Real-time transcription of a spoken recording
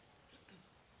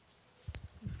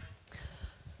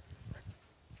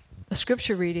The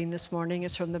scripture reading this morning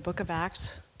is from the book of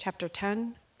Acts, chapter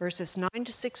 10, verses 9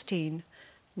 to 16,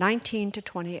 19 to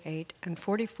 28, and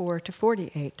 44 to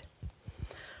 48.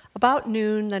 About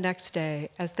noon the next day,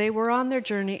 as they were on their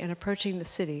journey and approaching the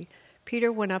city,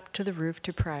 Peter went up to the roof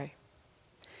to pray.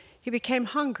 He became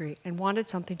hungry and wanted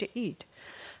something to eat,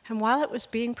 and while it was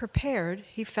being prepared,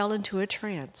 he fell into a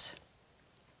trance.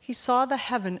 He saw the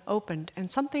heaven opened and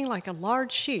something like a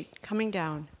large sheet coming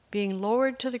down, being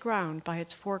lowered to the ground by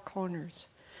its four corners.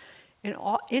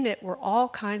 In it were all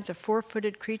kinds of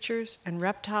four-footed creatures and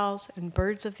reptiles and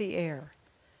birds of the air.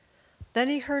 Then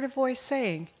he heard a voice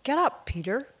saying, "Get up,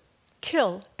 Peter,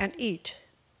 kill and eat."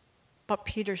 But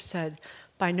Peter said,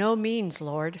 "By no means,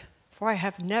 Lord, for I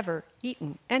have never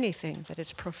eaten anything that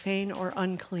is profane or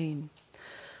unclean."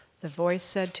 The voice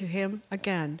said to him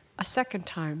again, a second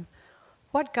time,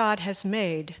 "What God has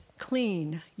made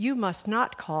clean, you must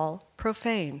not call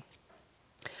profane."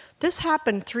 This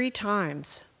happened 3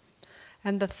 times,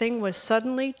 and the thing was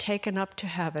suddenly taken up to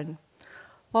heaven.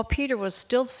 While Peter was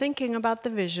still thinking about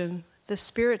the vision, the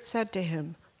Spirit said to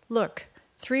him, "Look,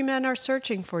 3 men are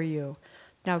searching for you.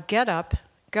 Now get up,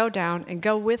 go down, and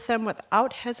go with them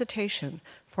without hesitation,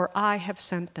 for I have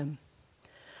sent them."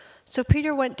 So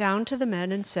Peter went down to the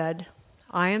men and said,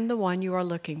 "I am the one you are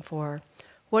looking for.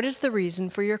 What is the reason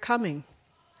for your coming?"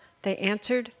 They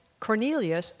answered,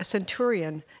 "Cornelius, a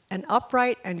centurion, an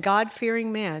upright and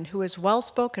God-fearing man who is well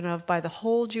spoken of by the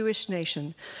whole Jewish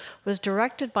nation, was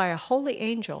directed by a holy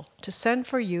angel to send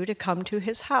for you to come to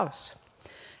his house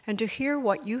and to hear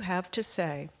what you have to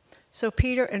say." So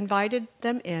Peter invited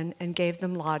them in and gave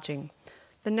them lodging.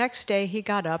 The next day he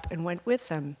got up and went with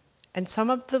them, and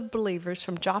some of the believers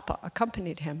from Joppa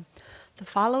accompanied him. The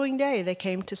following day they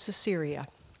came to Caesarea.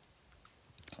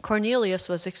 Cornelius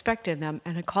was expecting them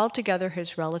and had called together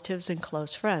his relatives and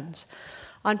close friends.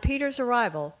 On Peter's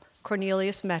arrival,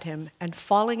 Cornelius met him and,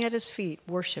 falling at his feet,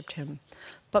 worshipped him.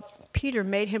 But Peter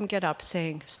made him get up,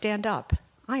 saying, "Stand up,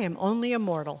 I am only a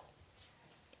mortal."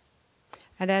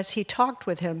 And as he talked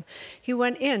with him, he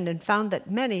went in and found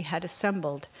that many had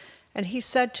assembled. And he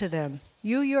said to them,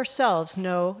 "You yourselves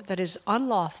know that it is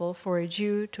unlawful for a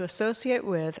Jew to associate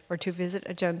with or to visit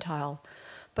a Gentile.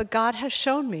 But God has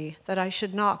shown me that I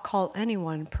should not call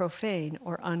anyone profane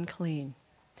or unclean."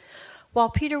 While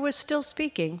Peter was still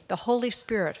speaking, the Holy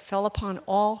Spirit fell upon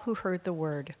all who heard the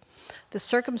word. The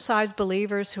circumcised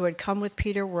believers who had come with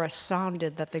Peter were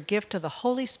astounded that the gift of the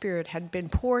Holy Spirit had been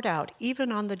poured out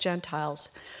even on the Gentiles,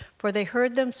 for they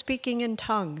heard them speaking in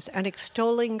tongues and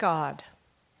extolling God.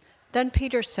 Then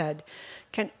Peter said,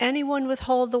 "Can anyone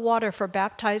withhold the water for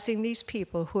baptizing these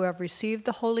people who have received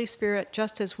the Holy Spirit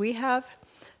just as we have?"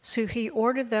 So he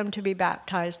ordered them to be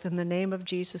baptized in the name of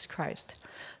Jesus Christ.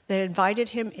 They invited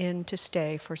him in to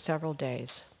stay for several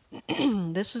days.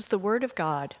 This is the word of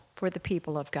God for the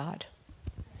people of God.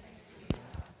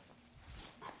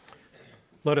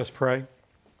 Let us pray.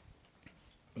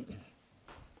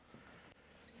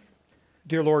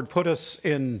 Dear Lord, put us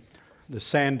in the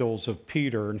sandals of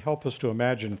Peter and help us to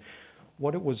imagine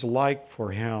what it was like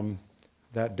for him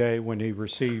that day when he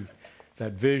received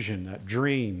that vision, that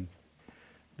dream,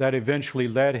 that eventually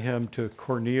led him to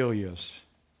Cornelius.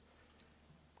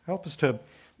 Help us to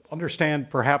understand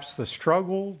perhaps the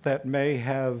struggle that may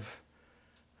have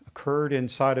occurred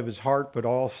inside of his heart, but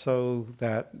also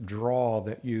that draw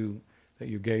that you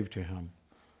gave to him.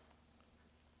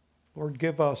 Lord,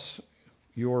 give us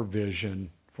your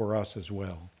vision for us as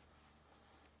well.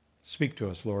 Speak to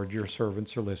us, Lord. Your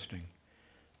servants are listening.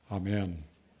 Amen.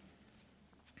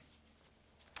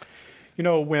 You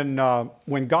know,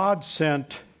 when God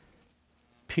sent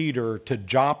Peter to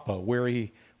Joppa, where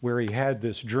he had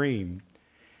this dream,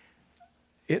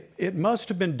 it must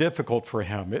have been difficult for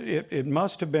him. It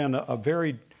must have been a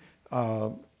very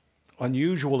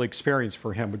unusual experience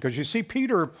for him, because you see,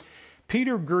 Peter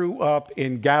grew up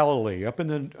in Galilee, up in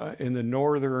the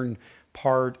northern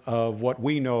part of what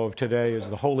we know of today as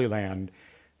the Holy Land.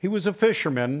 He was a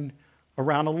fisherman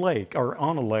around a lake, or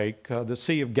on a lake, the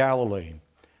Sea of Galilee.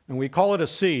 And we call it a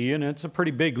sea, and it's a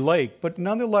pretty big lake, but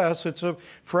nonetheless, it's a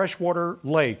freshwater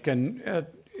lake. And,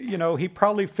 he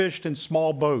probably fished in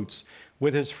small boats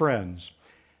with his friends.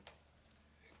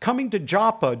 Coming to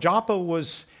Joppa, Joppa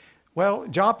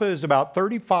is about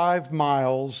 35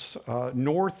 miles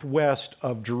northwest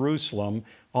of Jerusalem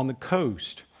on the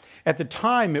coast. At the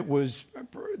time, it was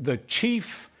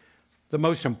the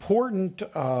most important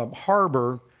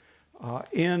harbor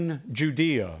in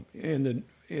Judea, in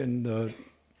the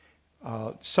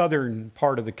southern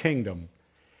part of the kingdom.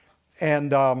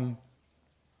 And,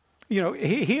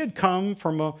 he had come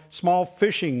from a small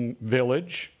fishing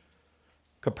village,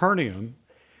 Capernaum,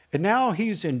 And now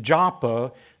he's in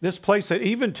Joppa, this place that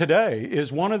even today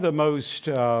is one of the most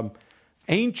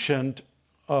ancient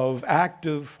of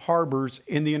active harbors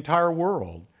in the entire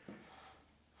world.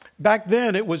 Back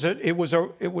then, it was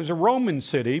a Roman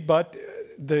city, but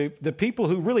the people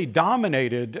who really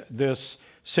dominated this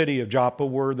city of Joppa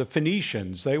were the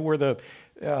Phoenicians. They were the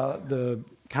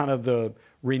kind of the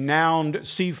renowned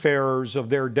seafarers of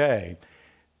their day.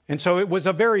 And so it was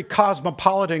a very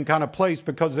cosmopolitan kind of place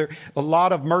because a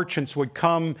lot of merchants would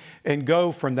come and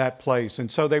go from that place. And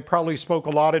so they probably spoke a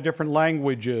lot of different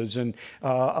languages, and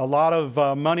a lot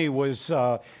of money was,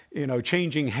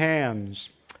 changing hands.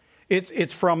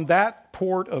 It's from that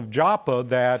port of Joppa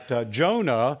that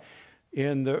Jonah,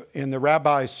 in the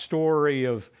rabbi's story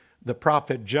of the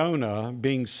prophet Jonah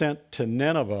being sent to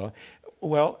Nineveh,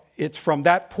 well, it's from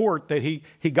that port that he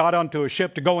got onto a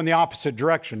ship to go in the opposite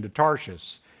direction, to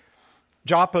Tarshish.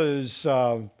 Joppa is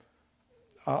also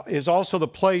the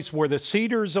place where the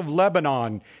cedars of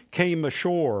Lebanon came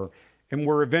ashore and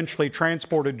were eventually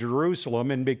transported to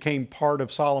Jerusalem and became part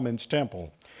of Solomon's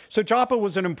temple. So Joppa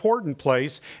was an important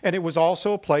place, and it was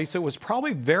also a place that was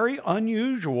probably very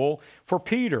unusual for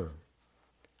Peter.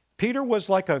 Peter was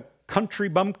like a country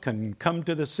bumpkin come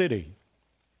to the city.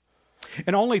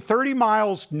 And only 30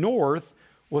 miles north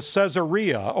was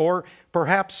Caesarea, or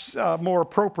perhaps more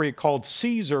appropriate called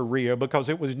Caesarea, because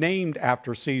it was named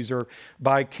after Caesar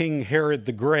by King Herod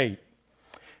the Great.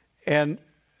 And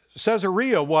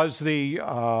Caesarea was the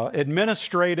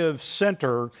administrative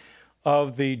center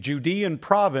of the Judean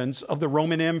province of the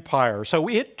Roman Empire. So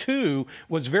it too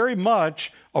was very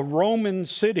much a Roman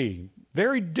city,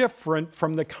 very different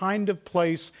from the kind of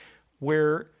place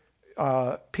where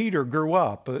Peter grew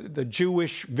up, the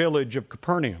Jewish village of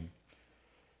Capernaum.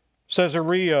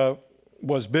 Caesarea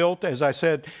was built, as I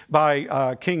said,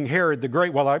 by King Herod the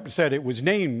Great. Well, I said it was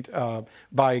named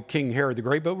by King Herod the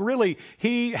Great, but really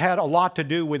he had a lot to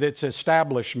do with its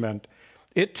establishment.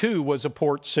 It too was a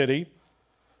port city.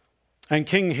 And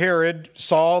King Herod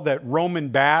saw that Roman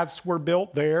baths were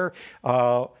built there,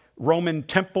 Roman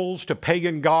temples to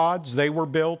pagan gods, they were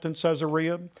built in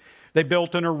Caesarea. They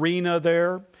built an arena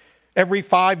there. Every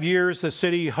 5 years, the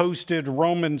city hosted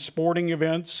Roman sporting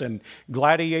events and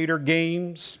gladiator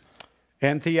games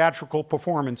and theatrical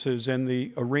performances in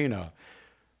the arena.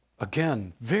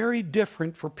 Again, very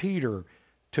different for Peter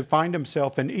to find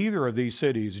himself in either of these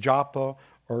cities, Joppa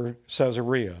or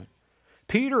Caesarea.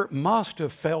 Peter must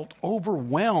have felt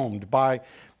overwhelmed by,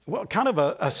 kind of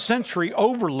a sensory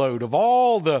overload of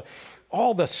all the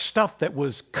stuff that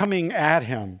was coming at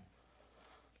him.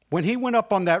 When he went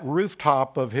up on that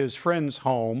rooftop of his friend's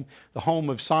home, the home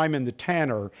of Simon the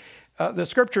tanner, the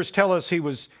scriptures tell us he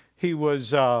was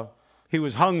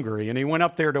hungry, and he went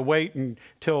up there to wait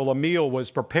until a meal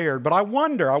was prepared. But I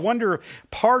wonder if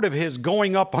part of his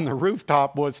going up on the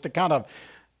rooftop was to kind of,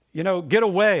 get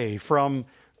away from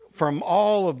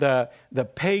all of the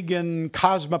pagan,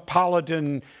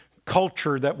 cosmopolitan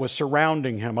culture that was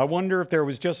surrounding him. I wonder if there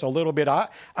was just a little bit. I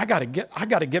got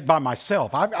to get by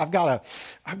myself. I've got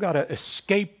to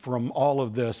escape from all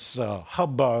of this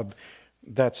hubbub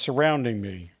that's surrounding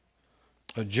me.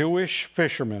 A Jewish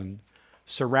fisherman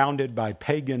surrounded by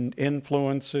pagan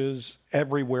influences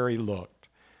everywhere he looked.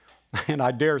 And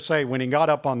I dare say when he got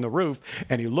up on the roof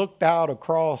and he looked out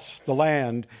across the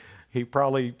land, he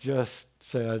probably just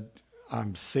said,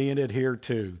 "I'm seeing it here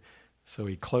too." So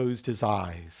he closed his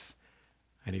eyes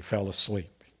and he fell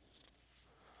asleep.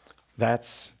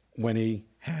 That's when he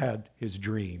had his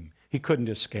dream. He couldn't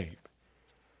escape.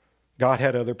 God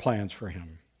had other plans for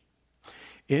him.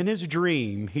 In his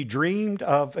dream, he dreamed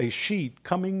of a sheet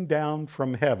coming down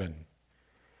from heaven.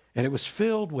 And it was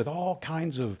filled with all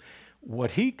kinds of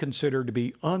what he considered to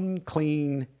be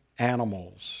unclean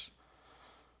animals.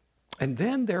 And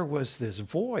then there was this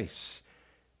voice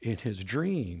in his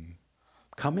dream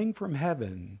coming from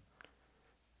heaven,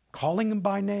 calling him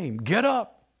by name. Get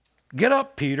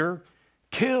up, Peter,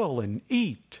 kill and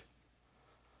eat.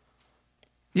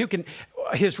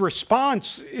 His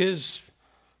response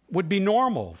would be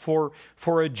normal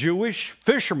for a Jewish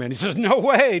fisherman. He says, "No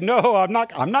way, no, I'm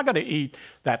not going to eat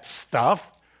that stuff.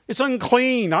 It's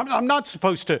unclean. I'm not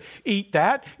supposed to eat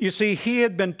that." You see, he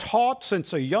had been taught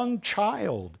since a young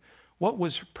child what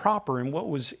was proper and what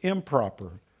was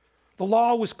improper. The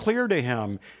law was clear to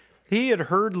him. He had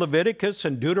heard Leviticus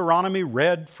and Deuteronomy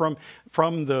read from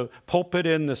the pulpit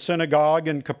in the synagogue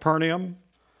in Capernaum.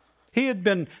 He had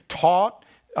been taught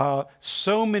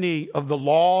so many of the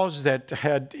laws that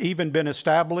had even been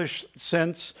established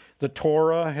since the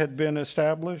Torah had been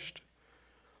established.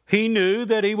 He knew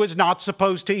that he was not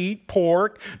supposed to eat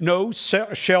pork, no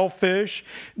shellfish,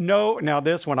 no. Now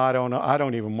this one I don't know. I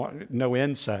don't even want no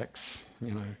insects.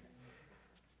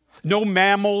 No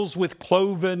mammals with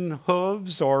cloven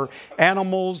hooves or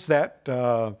animals that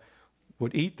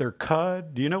would eat their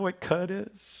cud. Do you know what cud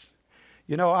is?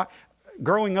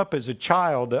 Growing up as a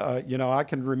child, I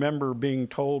can remember being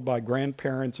told by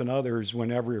grandparents and others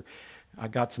whenever I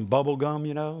got some bubble gum,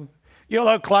 you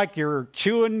look like you're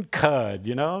chewing cud,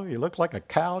 you look like a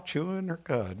cow chewing her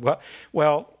cud.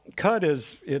 Well, cud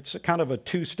it's kind of a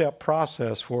two-step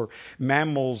process for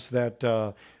mammals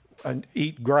that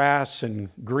eat grass and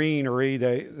greenery.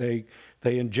 They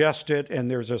ingest it,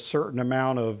 and there's a certain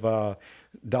amount of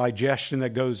digestion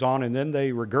that goes on, and then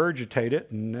they regurgitate it,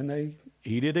 and then they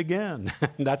eat it again.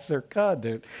 That's their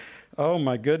cud. Oh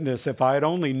my goodness! If I had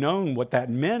only known what that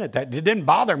meant, it didn't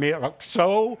bother me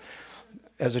so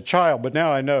as a child, but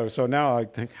now I know. So now I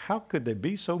think, how could they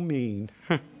be so mean?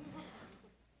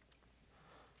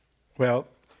 Well,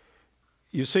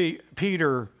 you see,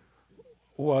 Peter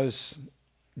was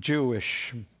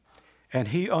Jewish, and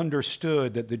he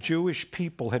understood that the Jewish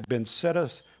people had been set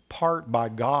apart by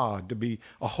God to be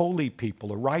a holy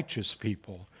people, a righteous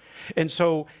people. And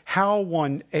so how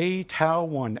one ate, how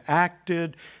one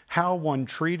acted, how one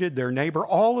treated their neighbor,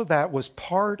 all of that was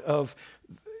part of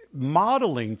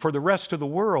modeling for the rest of the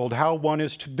world how one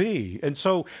is to be. And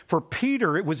so for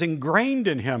Peter, it was ingrained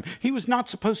in him. He was not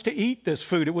supposed to eat this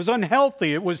food. It was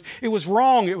unhealthy. It was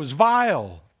wrong. It was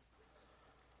vile.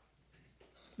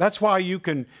 That's why you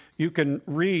can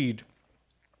read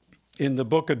in the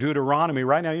book of Deuteronomy.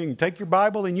 Right now you can take your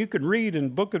Bible and you can read in the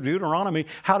book of Deuteronomy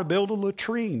how to build a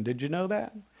latrine. Did you know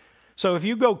that? So if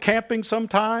you go camping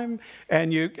sometime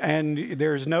and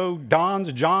there's no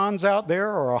Don's John's out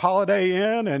there or a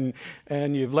Holiday Inn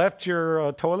and you've left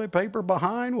your toilet paper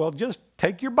behind, well, just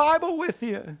take your Bible with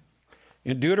you.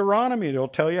 In Deuteronomy, it'll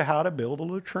tell you how to build a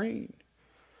latrine.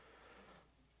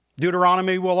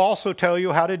 Deuteronomy will also tell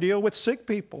you how to deal with sick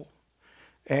people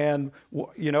and,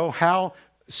 how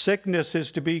sickness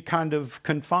is to be kind of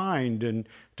confined and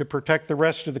to protect the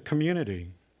rest of the community.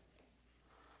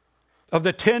 Of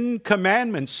the 10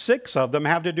 commandments, 6 of them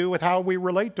have to do with how we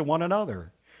relate to one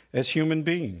another as human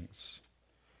beings.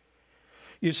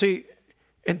 You see,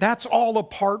 and that's all a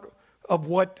part of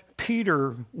what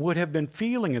Peter would have been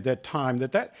feeling at that time,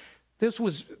 that this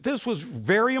was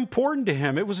very important to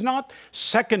him. It was not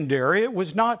secondary. It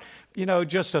was not,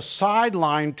 just a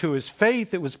sideline to his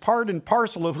faith. It was part and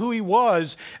parcel of who he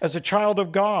was as a child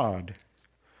of God.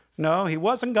 No, he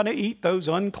wasn't going to eat those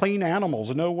unclean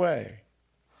animals. No way.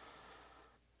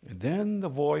 And then the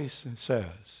voice says,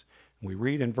 we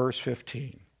read in verse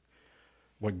 15,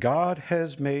 what God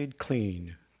has made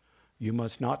clean, you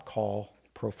must not call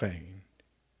profane.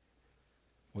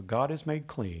 What God has made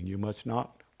clean, you must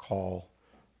not call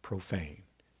profane.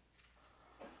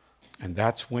 And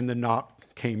that's when the knock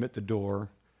came at the door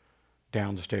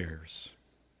downstairs.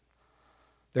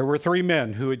 There were 3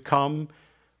 men who had come.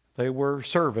 They were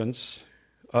servants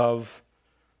of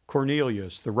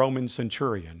Cornelius, the Roman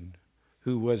centurion,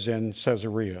 who was in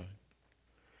Caesarea.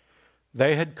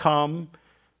 They had come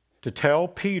to tell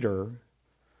Peter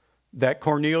that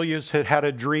Cornelius had had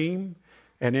a dream,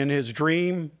 and in his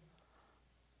dream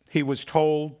he was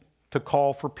told to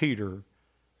call for Peter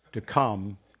to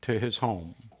come to his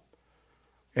home.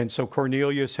 And so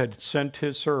Cornelius had sent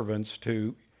his servants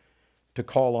to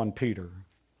call on Peter.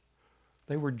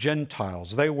 They were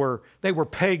Gentiles. They were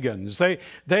pagans.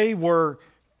 They were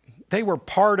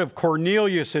part of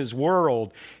Cornelius's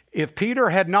world. If Peter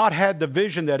had not had the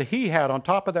vision that he had on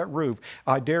top of that roof,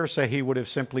 I dare say he would have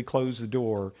simply closed the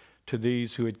door to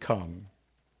these who had come.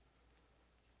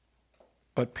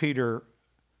 But Peter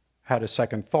had a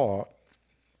second thought,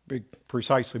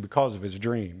 precisely because of his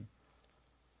dream.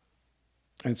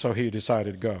 And so he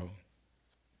decided to go.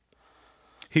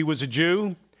 He was a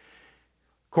Jew.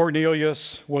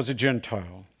 Cornelius was a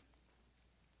Gentile,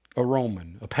 a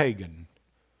Roman, a pagan,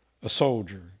 a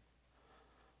soldier.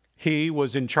 He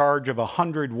was in charge of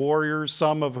 100 warriors,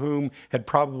 some of whom had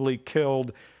probably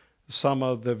killed some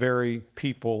of the very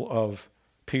people of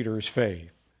Peter's faith.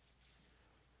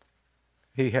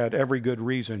 He had every good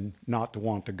reason not to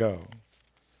want to go,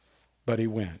 but he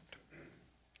went.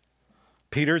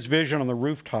 Peter's vision on the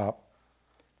rooftop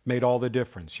made all the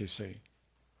difference, you see.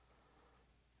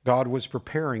 God was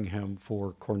preparing him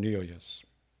for Cornelius.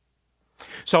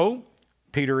 So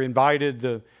Peter invited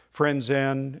the friends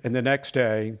in, and the next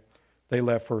day they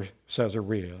left for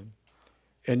Caesarea.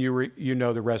 And you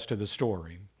know the rest of the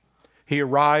story. He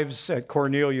arrives at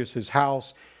Cornelius'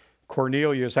 house.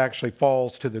 Cornelius actually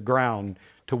falls to the ground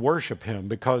to worship him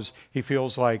because he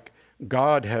feels like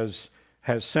God has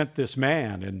sent this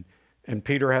man. And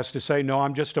Peter has to say, no,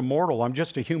 I'm just a mortal. I'm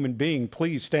just a human being.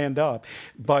 Please stand up.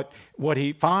 But what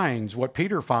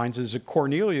Peter finds is that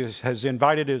Cornelius has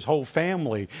invited his whole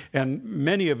family and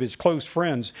many of his close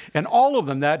friends. And all of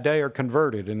them that day are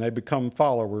converted and they become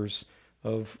followers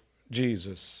of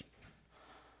Jesus.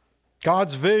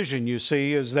 God's vision, you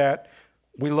see, is that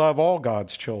we love all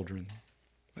God's children.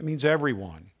 That means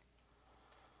everyone.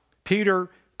 Peter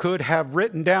could have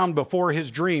written down before his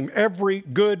dream every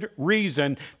good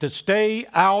reason to stay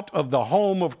out of the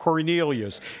home of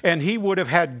Cornelius. And he would have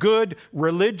had good,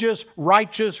 religious,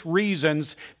 righteous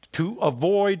reasons to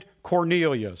avoid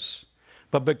Cornelius.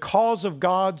 But because of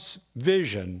God's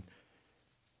vision,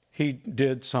 he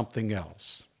did something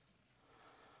else.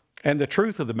 And the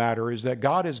truth of the matter is that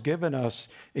God has given us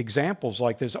examples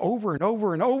like this over and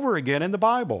over and over again in the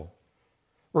Bible.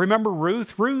 Remember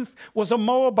Ruth? Ruth was a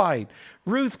Moabite.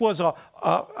 Ruth was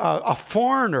a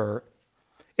foreigner,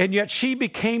 and yet she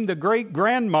became the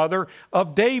great-grandmother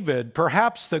of David,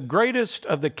 perhaps the greatest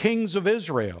of the kings of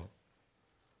Israel.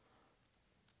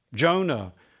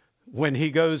 Jonah, when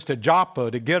he goes to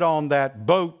Joppa to get on that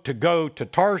boat to go to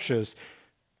Tarshish,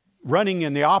 running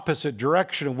in the opposite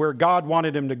direction of where God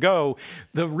wanted him to go,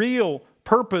 the real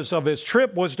purpose of his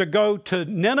trip was to go to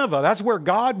Nineveh. That's where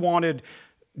God wanted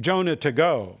Jonah to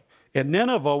go. And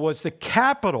Nineveh was the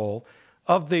capital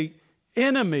of the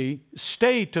enemy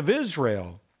state of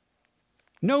Israel.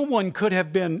 No one could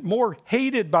have been more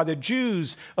hated by the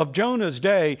Jews of Jonah's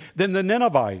day than the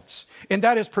Ninevites. And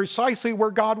that is precisely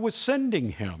where God was sending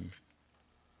him.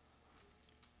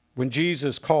 When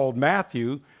Jesus called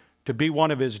Matthew to be one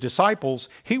of his disciples,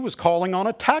 he was calling on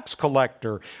a tax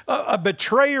collector, a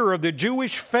betrayer of the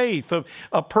Jewish faith,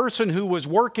 a person who was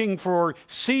working for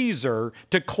Caesar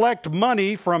to collect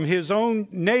money from his own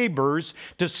neighbors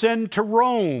to send to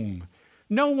Rome.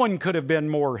 No one could have been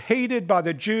more hated by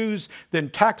the Jews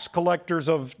than tax collectors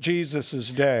of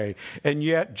Jesus' day. And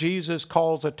yet Jesus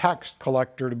calls a tax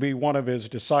collector to be one of his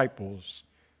disciples.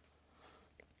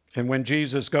 And when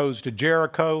Jesus goes to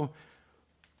Jericho,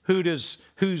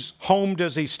 whose home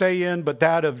does he stay in but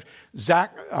that of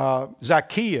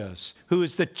Zacchaeus, who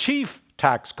is the chief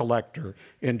tax collector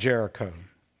in Jericho?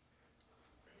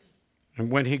 And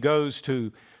when he goes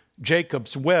to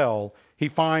Jacob's well, he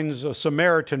finds a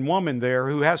Samaritan woman there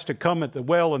who has to come at the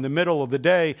well in the middle of the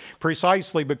day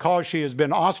precisely because she has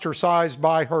been ostracized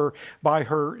by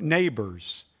her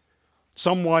neighbors.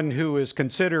 Someone who is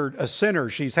considered a sinner.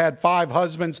 She's had 5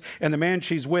 husbands, and the man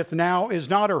she's with now is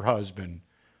not her husband.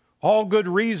 All good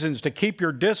reasons to keep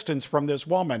your distance from this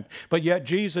woman. But yet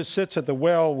Jesus sits at the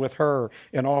well with her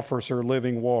and offers her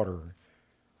living water.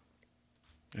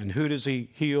 And who does he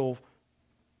heal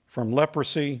from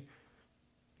leprosy?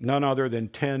 None other than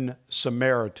 10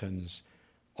 Samaritans,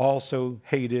 also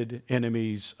hated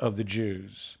enemies of the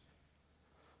Jews.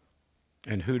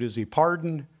 And who does he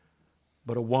pardon?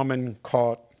 But a woman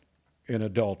caught in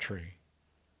adultery.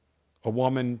 A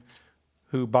woman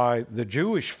who by the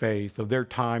Jewish faith of their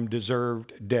time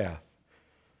deserved death.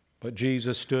 But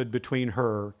Jesus stood between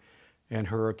her and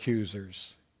her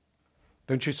accusers.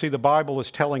 Don't you see, the Bible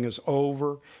is telling us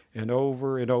over and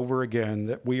over and over again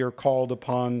that we are called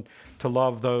upon to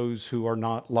love those who are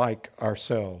not like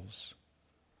ourselves.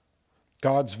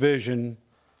 God's vision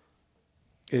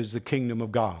is the kingdom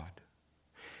of God.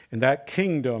 And that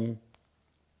kingdom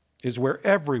is where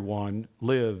everyone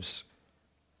lives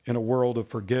in a world of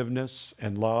forgiveness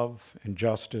and love and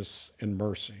justice and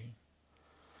mercy.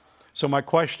 So my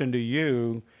question to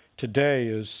you today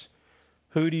is,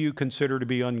 who do you consider to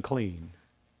be unclean?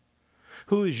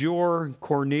 Who is your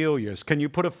Cornelius? Can you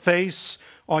put a face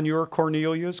on your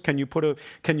Cornelius? Can you put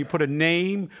a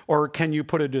name, or can you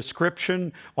put a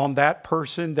description on that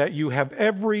person that you have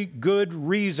every good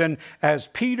reason, as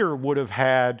Peter would have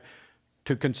had,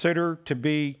 to consider to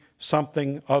be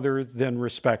something other than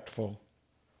respectful?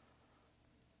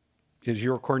 Is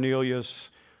your Cornelius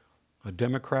a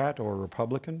Democrat or a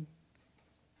Republican?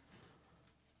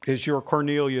 Is your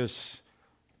Cornelius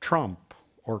Trump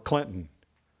or Clinton?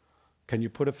 Can you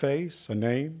put a face, a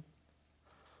name?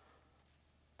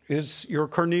 Is your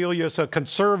Cornelius a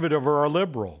conservative or a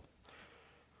liberal?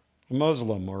 A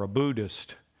Muslim or a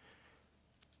Buddhist?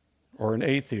 Or an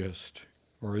atheist?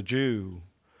 Or a Jew?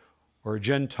 Or a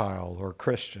Gentile or a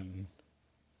Christian?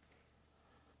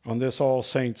 On this All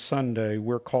Saints Sunday,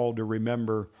 we're called to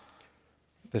remember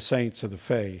the saints of the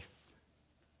faith.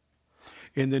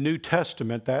 In the New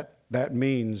Testament, that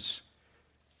means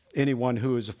anyone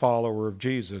who is a follower of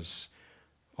Jesus.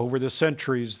 Over the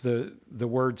centuries, the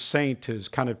word saint has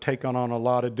kind of taken on a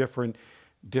lot of different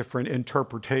different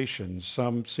interpretations.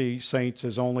 Some see saints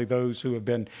as only those who have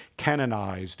been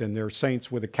canonized, and they're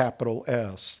saints with a capital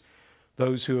S.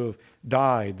 Those who have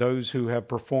died, those who have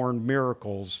performed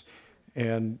miracles,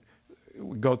 and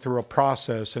go through a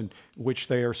process in which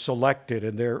they are selected,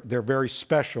 and they're very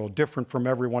special, different from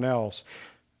everyone else.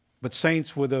 But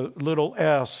saints with a little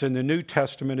s in the New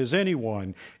Testament is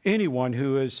anyone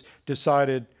who has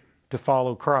decided to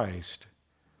follow Christ.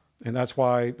 And that's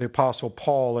why the Apostle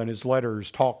Paul in his letters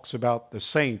talks about the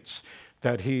saints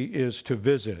that he is to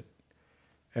visit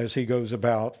as he goes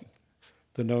about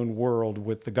the known world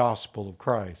with the gospel of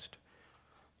Christ.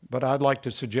 But I'd like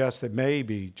to suggest that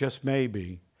maybe, just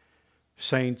maybe,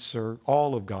 saints are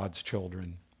all of God's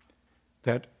children,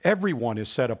 that everyone is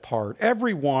set apart.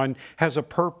 Everyone has a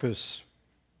purpose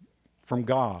from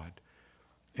God.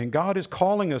 And God is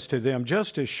calling us to them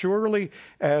just as surely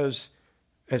as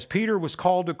Peter was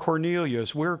called to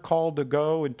Cornelius. We're called to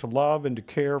go and to love and to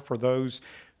care for those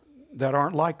that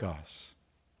aren't like us.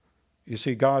 You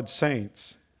see, God's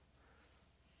saints,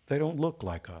 they don't look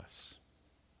like us.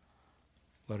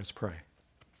 Let us pray.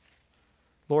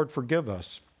 Lord, forgive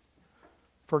us.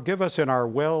 Forgive us in our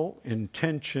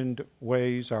well-intentioned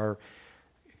ways,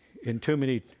 in too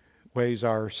many ways,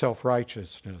 our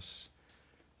self-righteousness.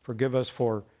 Forgive us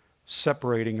for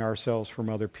separating ourselves from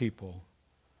other people,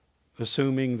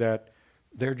 assuming that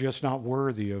they're just not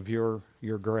worthy of your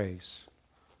grace.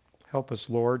 Help us,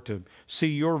 Lord, to see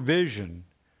your vision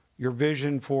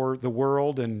for the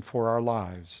world and for our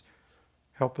lives.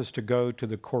 Help us to go to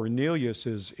the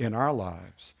Corneliuses in our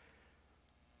lives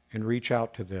and reach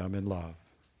out to them in love.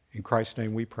 In Christ's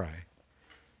name we pray.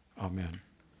 Amen.